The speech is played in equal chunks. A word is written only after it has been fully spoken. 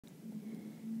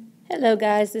Hello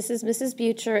guys, this is Mrs.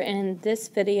 Butcher and this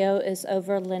video is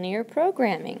over linear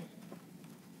programming.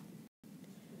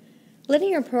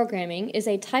 Linear programming is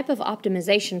a type of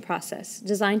optimization process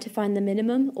designed to find the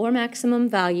minimum or maximum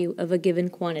value of a given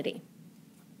quantity.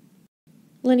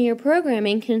 Linear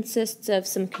programming consists of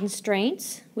some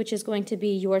constraints, which is going to be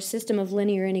your system of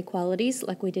linear inequalities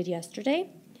like we did yesterday,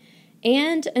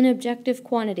 and an objective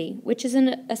quantity, which is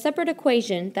a separate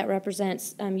equation that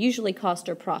represents usually cost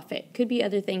or profit. Could be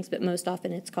other things, but most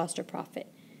often it's cost or profit.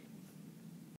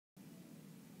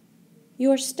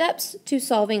 Your steps to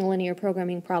solving linear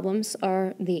programming problems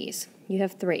are these. You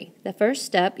have three. The first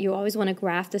step, you always want to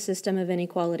graph the system of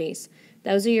inequalities.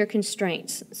 Those are your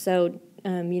constraints. So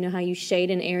you know how you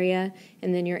shade an area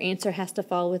and then your answer has to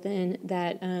fall within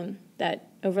that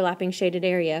overlapping shaded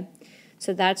area.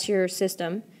 So that's your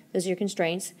system. Those are your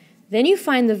constraints. Then you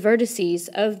find the vertices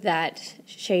of that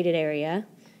shaded area,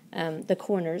 the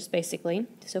corners basically.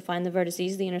 So find the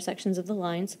vertices, the intersections of the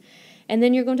lines. And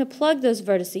then you're going to plug those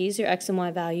vertices, your x and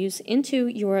y values, into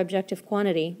your objective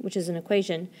quantity, which is an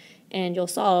equation, and you'll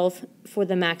solve for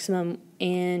the maximum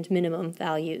and minimum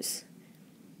values.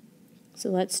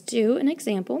 So let's do an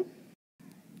example.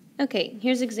 Okay,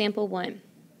 here's example 1.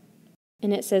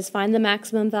 And it says find the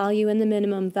maximum value and the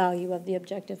minimum value of the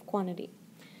objective quantity.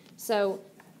 So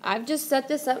I've just set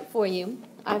this up for you.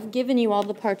 I've given you all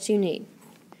the parts you need.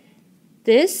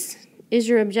 This is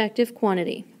your objective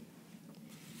quantity.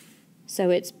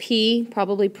 So it's P,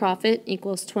 probably profit,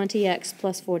 equals 20x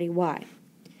plus 40y.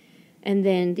 And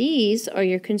then these are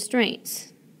your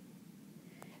constraints.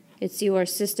 It's your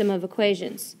system of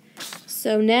equations.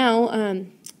 So now,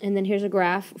 and then here's a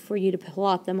graph for you to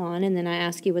plot them on, and then I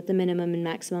ask you what the minimum and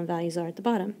maximum values are at the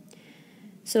bottom.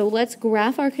 So let's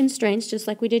graph our constraints just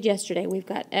like we did yesterday. We've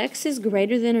got x is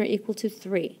greater than or equal to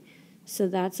 3. So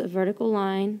that's a vertical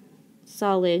line,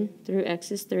 solid, through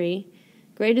x is 3.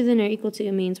 Greater than or equal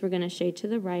to means we're going to shade to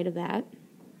the right of that.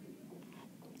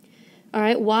 All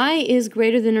right, y is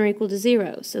greater than or equal to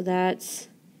 0. So that's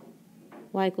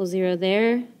y equals 0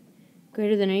 there.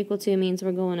 Greater than or equal to means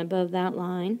we're going above that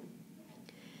line.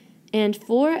 And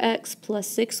 4x plus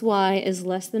 6y is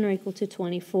less than or equal to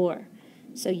 24.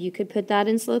 So you could put that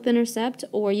in slope-intercept,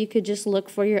 or you could just look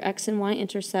for your x and y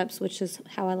intercepts, which is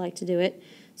how I like to do it.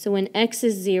 So when x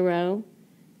is 0,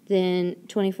 then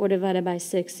 24 divided by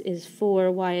 6 is 4,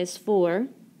 y is 4.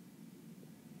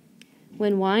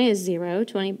 When y is 0,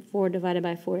 24 divided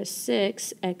by 4 is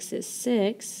 6, x is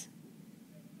 6.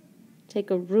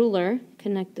 Take a ruler,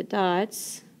 connect the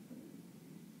dots,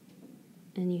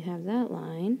 and you have that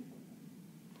line.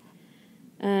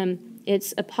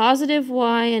 It's a positive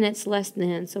y and it's less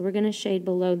than, so we're going to shade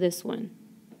below this one.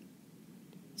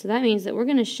 So that means that we're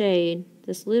going to shade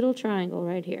this little triangle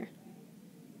right here.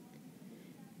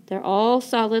 They're all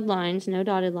solid lines, no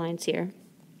dotted lines here.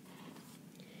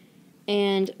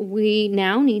 And we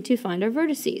now need to find our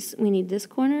vertices. We need this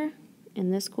corner,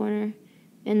 and this corner,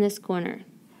 and this corner.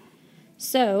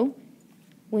 So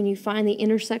when you find the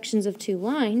intersections of two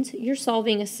lines, you're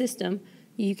solving a system.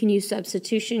 You can use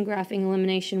substitution, graphing,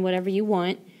 elimination, whatever you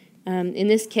want. In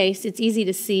this case, it's easy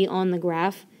to see on the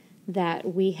graph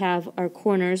that we have our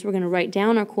corners. We're going to write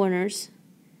down our corners.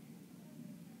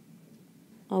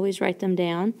 Always write them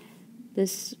down.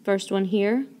 This first one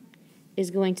here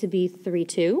is going to be 3,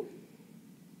 2.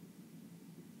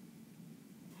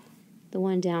 The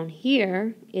one down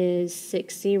here is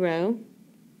 6, 0.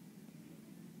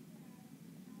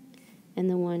 And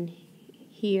the one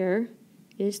here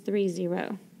is 3,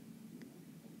 0.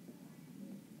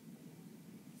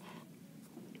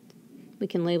 We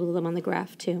can label them on the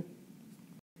graph too.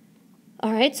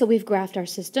 All right, so we've graphed our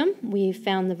system. We've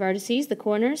found the vertices, the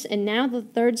corners, and now the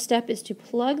third step is to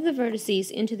plug the vertices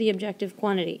into the objective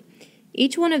quantity.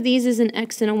 Each one of these is an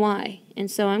x and a y, and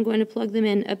so I'm going to plug them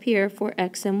in up here for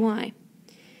x and y.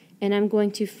 And I'm going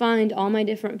to find all my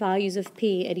different values of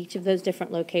p at each of those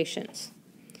different locations.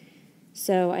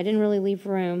 So I didn't really leave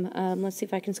room. Let's see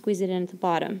if I can squeeze it in at the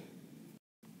bottom.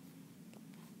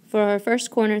 For our first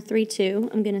corner, 3, 2,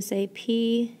 I'm going to say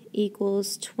P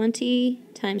equals 20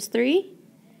 times 3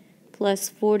 plus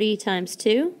 40 times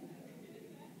 2,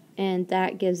 and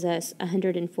that gives us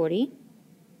 140.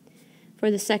 For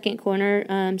the second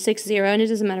corner, 6, 0, and it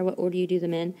doesn't matter what order you do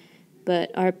them in,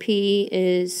 but our P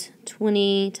is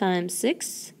 20 times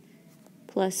 6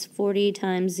 plus 40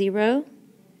 times 0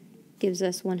 gives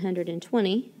us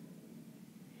 120.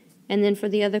 And then for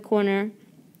the other corner,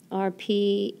 our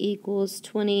P equals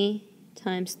 20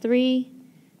 times 3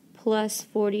 plus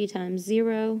 40 times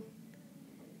 0,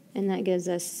 and that gives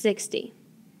us 60.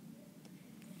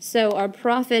 So our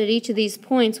profit at each of these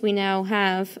points, we now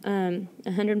have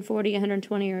 140,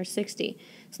 120, or 60.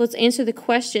 So let's answer the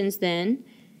questions then.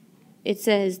 It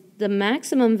says the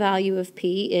maximum value of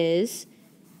P is,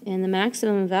 and the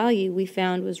maximum value we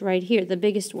found was right here, the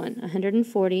biggest one,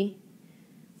 140,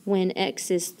 when X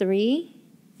is 3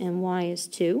 and Y is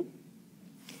 2.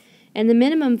 And the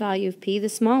minimum value of P, the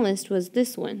smallest, was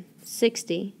this one,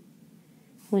 60,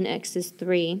 when X is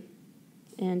 3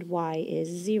 and Y is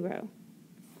 0.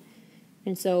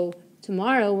 And so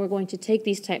tomorrow we're going to take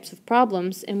these types of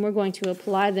problems and we're going to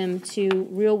apply them to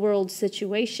real-world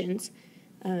situations,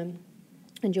 and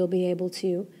you'll be able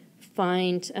to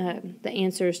find the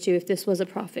answers to if this was a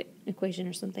profit equation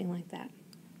or something like that.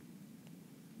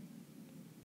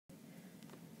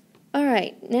 All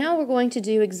right, now we're going to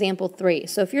do example 3.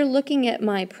 So if you're looking at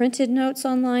my printed notes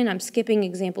online, I'm skipping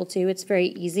example 2. It's very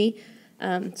easy,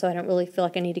 so I don't really feel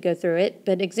like I need to go through it.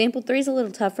 But example 3 is a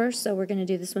little tougher, so we're going to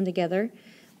do this one together.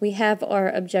 We have our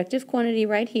objective quantity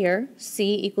right here,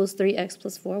 C equals 3x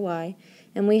plus 4y,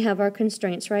 and we have our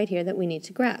constraints right here that we need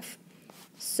to graph.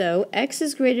 So x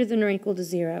is greater than or equal to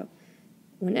 0.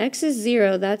 When x is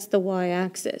 0, that's the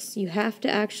y-axis. You have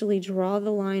to actually draw the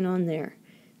line on there.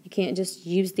 You can't just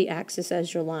use the axis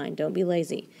as your line. Don't be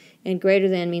lazy. And greater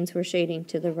than means we're shading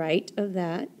to the right of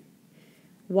that.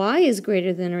 Y is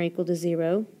greater than or equal to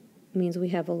 0 means we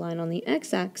have a line on the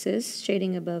x-axis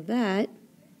shading above that.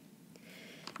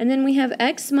 And then we have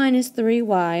x minus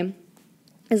 3y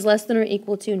is less than or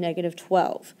equal to negative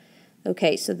 12.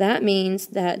 Okay, so that means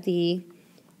that the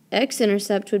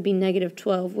x-intercept would be negative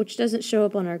 12, which doesn't show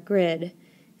up on our grid,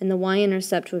 and the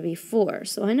y-intercept would be 4.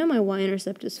 So I know my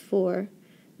y-intercept is 4.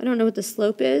 I don't know what the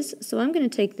slope is, so I'm going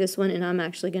to take this one and I'm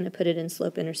actually going to put it in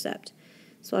slope-intercept.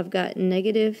 So I've got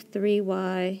negative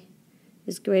 3y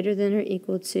is greater than or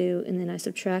equal to, and then I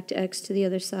subtract x to the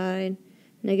other side,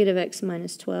 negative x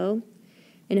minus 12.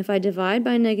 And if I divide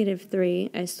by negative 3,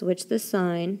 I switch the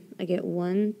sign, I get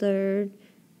 1/3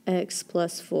 x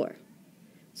plus 4.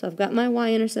 So I've got my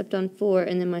y-intercept on 4,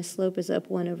 and then my slope is up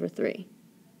 1/3.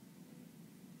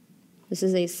 This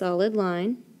is a solid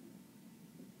line.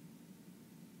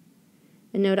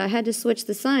 And note I had to switch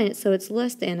the sign so it's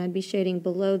less than. I'd be shading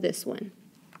below this one.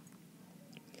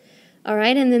 All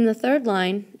right, and then the third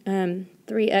line,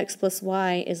 3x plus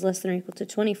y is less than or equal to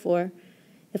 24.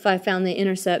 If I found the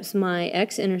intercepts, my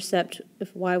x-intercept,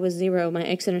 if y was 0, my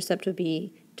x-intercept would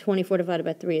be 24 divided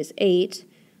by 3 is 8,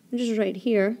 which is right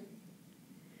here.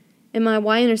 And my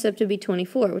y-intercept would be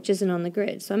 24, which isn't on the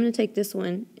grid. So I'm going to take this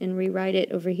one and rewrite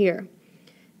it over here.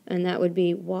 And that would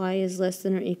be y is less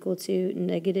than or equal to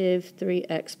negative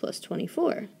 3x plus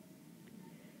 24.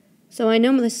 So I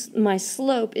know my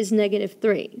slope is negative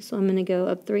 3. So I'm going to go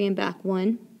up 3 and back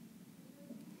 1.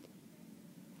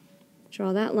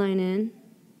 Draw that line in.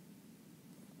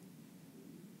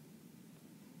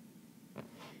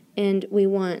 And we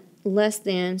want less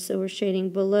than, so we're shading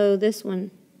below this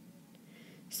one.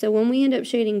 So when we end up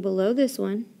shading below this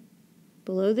one,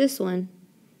 above this one,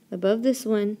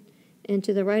 and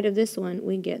to the right of this one,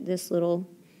 we get this little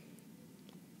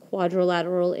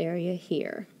quadrilateral area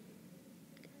here.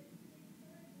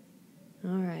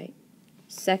 All right.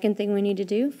 Second thing we need to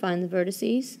do, find the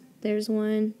vertices. There's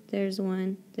one, there's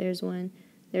one, there's one,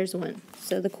 there's one.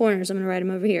 So the corners, I'm going to write them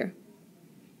over here,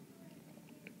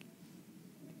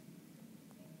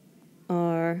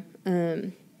 are,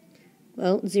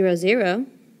 well, 0, 0.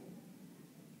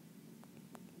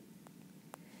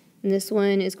 And this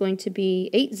one is going to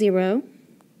be 8, 0.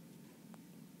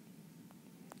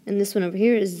 And this one over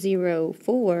here is 0,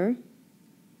 4.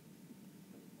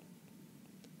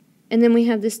 And then we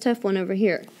have this tough one over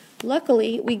here.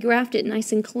 Luckily, we graphed it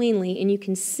nice and cleanly, and you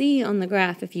can see on the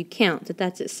graph, if you count, that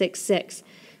that's at 6, 6.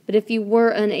 But if you were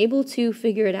unable to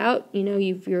figure it out, you know,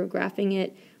 you're graphing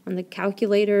it on the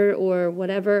calculator or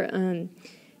whatever,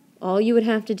 all you would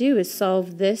have to do is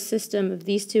solve this system of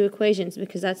these two equations,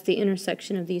 because that's the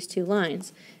intersection of these two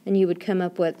lines, and you would come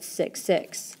up with 6,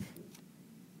 6.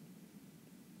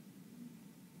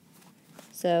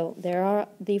 So there are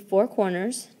the 4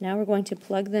 corners. Now we're going to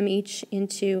plug them each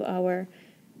into our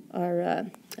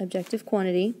objective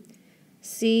quantity.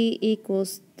 C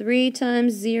equals 3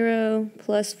 times 0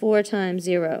 plus 4 times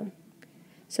 0.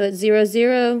 So at 0,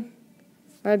 0,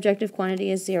 our objective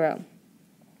quantity is 0.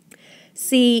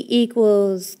 C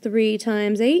equals 3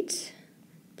 times 8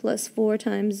 plus 4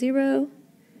 times 0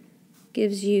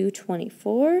 gives you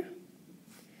 24.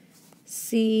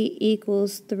 C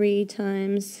equals 3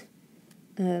 times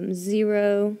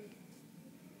 0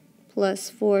 plus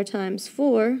 4 times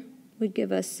 4 would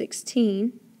give us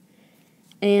 16.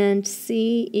 And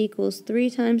C equals 3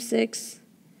 times 6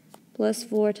 plus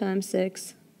 4 times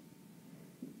 6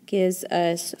 gives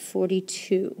us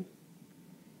 42.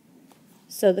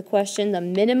 So the question, the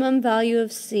minimum value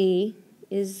of c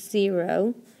is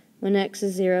 0 when x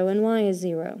is 0 and y is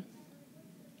 0.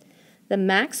 The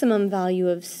maximum value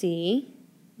of c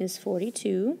is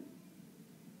 42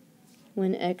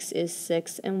 when x is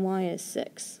 6 and y is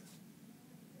 6.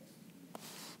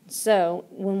 So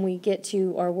when we get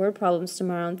to our word problems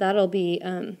tomorrow, that'll be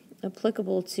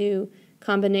applicable to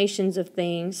combinations of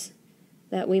things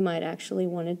that we might actually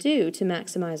want to do to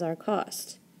maximize our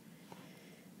cost.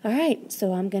 All right,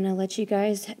 so I'm going to let you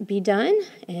guys be done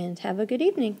and have a good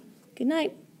evening. Good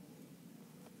night.